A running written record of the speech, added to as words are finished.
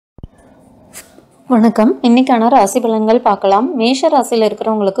வணக்கம். இன்னைக்கான ராசி பலன்கள் பார்க்கலாம். மேஷ ராசியில்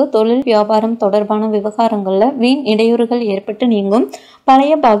இருக்கிறவங்களுக்கு தொழில் வியாபாரம் தொடர்பான விவகாரங்கள்ல வீண் இடையூறுகள் ஏற்பட்டு நீங்கும்.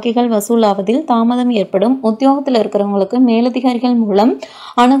 பழைய பாக்கிகள் வசூலாவதில் தாமதம் ஏற்படும். உத்தியோகத்தில் இருக்கிறவங்களுக்கு மேலதிகாரிகள் மூலம்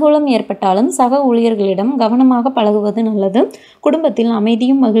அனுகூலம் ஏற்பட்டாலும் சக ஊழியர்களிடம் கவனமாக பழகுவது நல்லது. குடும்பத்தில்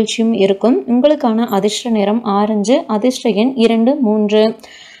அமைதியும் மகிழ்ச்சியும் இருக்கும். உங்களுக்கான அதிர்ஷ்ட நிறம் ஆரஞ்சு. அதிர்ஷ்ட எண் 2, 3.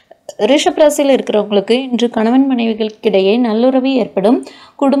 ரிஷப் ராசியில் இருக்கிறவங்களுக்கு இன்று கணவன் மனைவிகளுக்கிடையே நல்லுறவு ஏற்படும்.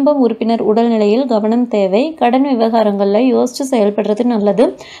 குடும்பம் உறுப்பினர் உடல்நிலையில் கவனம் தேவை. கடன் விவகாரங்களில் யோசித்து செயல்படுறது நல்லது.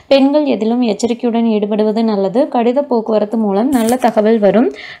 பெண்கள் எதிலும் எச்சரிக்கையுடன் ஈடுபடுவது நல்லது. கடித போக்குவரத்து மூலம் நல்ல தகவல் வரும்.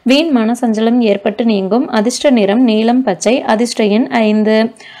 வீண் மனசஞ்சலம் ஏற்பட்டு நீங்கும். அதிர்ஷ்ட நிறம் நீலம் பச்சை. அதிர்ஷ்ட எண் 5.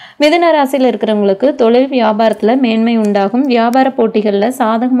 மிதுன ராசியில் இருக்கிறவங்களுக்கு தொழில் வியாபாரத்தில் மேன்மை உண்டாகும். வியாபார போட்டிகளில்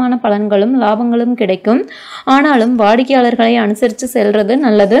சாதகமான பலன்களும் லாபங்களும் கிடைக்கும். ஆனாலும் வாடிக்கையாளர்களை அனுசரித்து செல்வது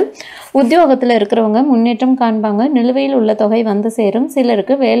நல்லது. உத்தியோகத்தில் இருக்கிறவங்க முன்னேற்றம் காண்பாங்க. நிலுவையில் உள்ள தொகை வந்து சேரும்.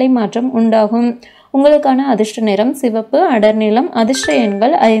 சிலருக்கு வேலை மாற்றம் உண்டாகும். உங்களுக்கான அதிர்ஷ்ட நிறம் சிவப்பு, அடர் நீலம். அதிர்ஷ்ட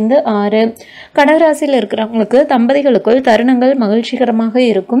எண்கள் 5, 6. கடகராசியில் இருக்கிறவங்களுக்கு தம்பதிகளுக்குள் தருணங்கள் மகிழ்ச்சிகரமாக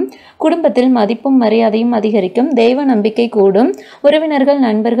இருக்கும். குடும்பத்தில் மதிப்பும் மரியாதையும் அதிகரிக்கும். தெய்வ நம்பிக்கை கூடும். உறவினர்கள்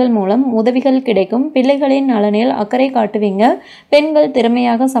நண்பர்கள் மூலம் உதவிகள் கிடைக்கும். பிள்ளைகளின் நலனில் அக்கறை காட்டுவீங்க. பெண்கள்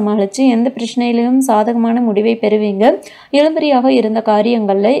திறமையாக சமாளித்து எந்த பிரச்சனையிலும் சாதகமான முடிவை பெறுவீங்க. இழுபறியாக இருந்த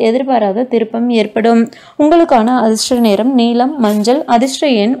காரியங்களில் எதிர்பாராத திருப்பம் ஏற்படும். உங்களுக்கான அதிர்ஷ்ட நிறம் நீலம் மஞ்சள்.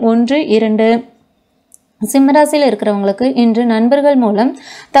 அதிர்ஷ்ட எண் 1, 2. சிம்மராசியில் இருக்கிறவங்களுக்கு இன்று நண்பர்கள் மூலம்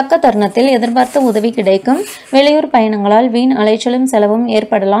தக்க தருணத்தில் எதிர்பார்த்த உதவி கிடைக்கும். வெளியூர் பயணங்களால் வீண் அலைச்சலும் செலவும்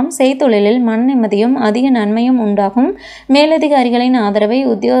ஏற்படலாம். செய்தொழிலில் மன நிம்மதியும் அதிக நன்மையும் உண்டாகும். மேலதிகாரிகளின் ஆதரவை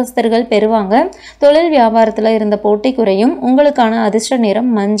உத்தியோகஸ்தர்கள் பெறுவாங்க. தொழில் வியாபாரத்தில் இருந்த போட்டி குறையும். உங்களுக்கான அதிர்ஷ்ட நிறம்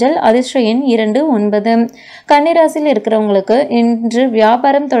மஞ்சள். அதிர்ஷ்ட எண் 2, 9. கன்னிராசியில் இருக்கிறவங்களுக்கு இன்று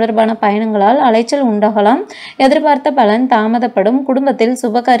வியாபாரம் தொடர்பான பயணங்களால் அலைச்சல் உண்டாகலாம். எதிர்பார்த்த பலன் தாமதப்படும். குடும்பத்தில்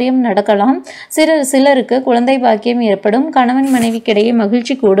சுபகாரியம் நடக்கலாம். சிலருக்கு குழந்தை பாக்கியம் ஏற்படும். கணவன் மனைவிக்கிடையே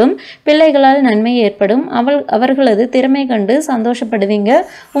மகிழ்ச்சி கூடும். பிள்ளைகளால் நன்மை ஏற்படும். அவர்களது திறமை கண்டு சந்தோஷப்படுவீங்க.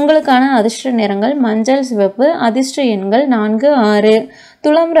 உங்களுக்கான அதிர்ஷ்ட நிறங்கள் மஞ்சள், சிவப்பு. அதிர்ஷ்ட எண்கள் 4, 6.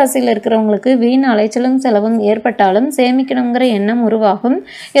 துலாம் ராசியில் இருக்கிறவங்களுக்கு வீண் அலைச்சலும் செலவும் ஏற்பட்டாலும் சேமிக்கணுங்கிற எண்ணம் உருவாகும்.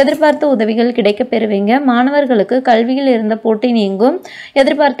 எதிர்பார்த்த உதவிகள் கிடைக்க பெறுவீங்க. மாணவர்களுக்கு கல்வியில் இருந்த போட்டி நீங்கும்.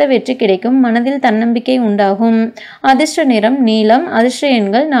 எதிர்பார்த்த வெற்றி கிடைக்கும். மனதில் தன்னம்பிக்கை உண்டாகும். அதிர்ஷ்ட நிறம் நீலம். அதிர்ஷ்ட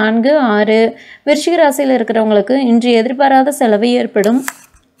எண்கள் 4, 6. விருச்சிக ராசியில் இருக்கிறவங்களுக்கு இன்று எதிர்பாராத செலவு ஏற்படும்.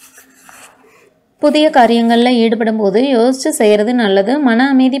 புதிய காரியங்களில் ஈடுபடும் போது யோசித்து செய்கிறது நல்லது. மன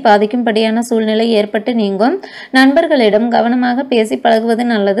அமைதி பாதிக்கும்படியான சூழ்நிலை ஏற்பட்டு நீங்கும். நண்பர்களிடம் கவனமாக பேசி பழகுவது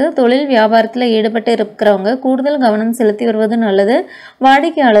நல்லது. தொழில் வியாபாரத்தில் ஈடுபட்டு இருக்கிறவங்க கூடுதல் கவனம் செலுத்தி வருவது நல்லது.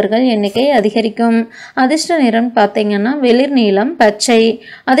 வாடிக்கையாளர்கள் எண்ணிக்கை அதிகரிக்கும். அதிர்ஷ்ட நிறம் பார்த்தீங்கன்னா வெளிர் நீலம் பச்சை.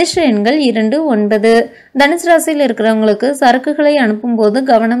 அதிர்ஷ்ட எண்கள் 2, 9. தனுசு ராசியில் இருக்கிறவங்களுக்கு சரக்குகளை அனுப்பும் போது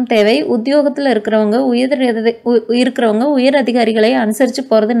கவனம் தேவை. உத்தியோகத்தில் இருக்கிறவங்க உயர் அதிகாரிகளை அனுசரித்து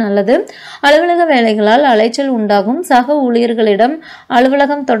போகிறது நல்லது. அலுவலக வேலைகளால் அலைச்சல் உண்டாகும். சக ஊழியர்களிடம்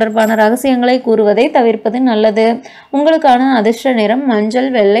அலுவலகம் தொடர்பான ரகசியங்களை கூறுவதை தவிர்ப்பது நல்லது. உங்களுக்கான அதிர்ஷ்ட நிறம் மஞ்சள்,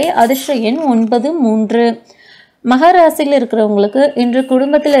 வெள்ளை. அதிர்ஷ்ட எண் 9, 3. மகராசியில் இருக்கிறவங்களுக்கு இன்று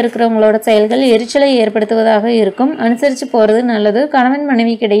குடும்பத்தில் இருக்கிறவங்களோட செயல்கள் எரிச்சலை ஏற்படுத்துவதாக இருக்கும். அனுசரித்து போகிறது நல்லது. கணவன்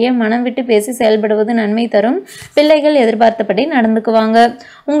மனைவிக்கிடையே மனம் விட்டு பேசி செயல்படுவது நன்மை தரும். பிள்ளைகள் எதிர்பார்த்தபடி நடந்துக்குவாங்க.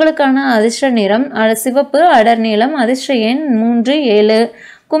 உங்களுக்கான அதிர்ஷ்ட நிறம் சிவப்பு, அடர் நீலம். அதிர்ஷ்ட எண் 3, 7.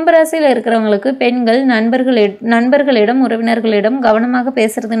 கும்பராசியில் இருக்கிறவங்களுக்கு பெண்கள் நண்பர்களிடம் உறவினர்களிடம் கவனமாக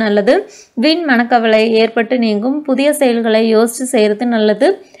பேசுறது நல்லது. வீண் மனக்கவலை ஏற்பட்டு நீங்கும். புதிய செயல்களை யோசித்து செய்கிறது நல்லது.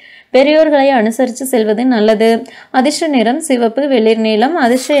 பெரியோர்களை அனுசரித்து செல்வது நல்லது. அதிர்ஷ்ட நிறம் சிவப்பு, வெளிர் நீலம்.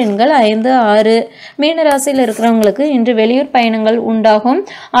 அதிர்ஷ்ட எண்கள் 5, 6. மீனராசியில் இருக்கிறவங்களுக்கு இன்று வெளியூர் பயணங்கள் உண்டாகும்.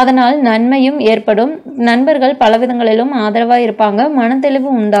 அதனால் நன்மையும் ஏற்படும். நண்பர்கள் பலவிதங்களிலும் ஆதரவாக இருப்பாங்க. மனத்தெளிவு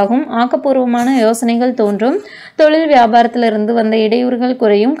உண்டாகும். ஆக்கப்பூர்வமான யோசனைகள் தோன்றும். தொழில் வியாபாரத்திலிருந்து வந்த இடையூறுகள்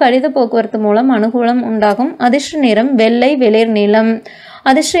குறையும். கடித போக்குவரத்து மூலம் அனுகூலம் உண்டாகும். அதிர்ஷ்ட நிறம் வெள்ளை, வெளிர் நீலம்.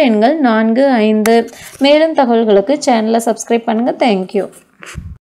 அதிர்ஷ்ட எண்கள் 4, 5. மேலும் தகவல்களுக்கு சேனலை சப்ஸ்கிரைப் பண்ணுங்க. தேங்க்யூ.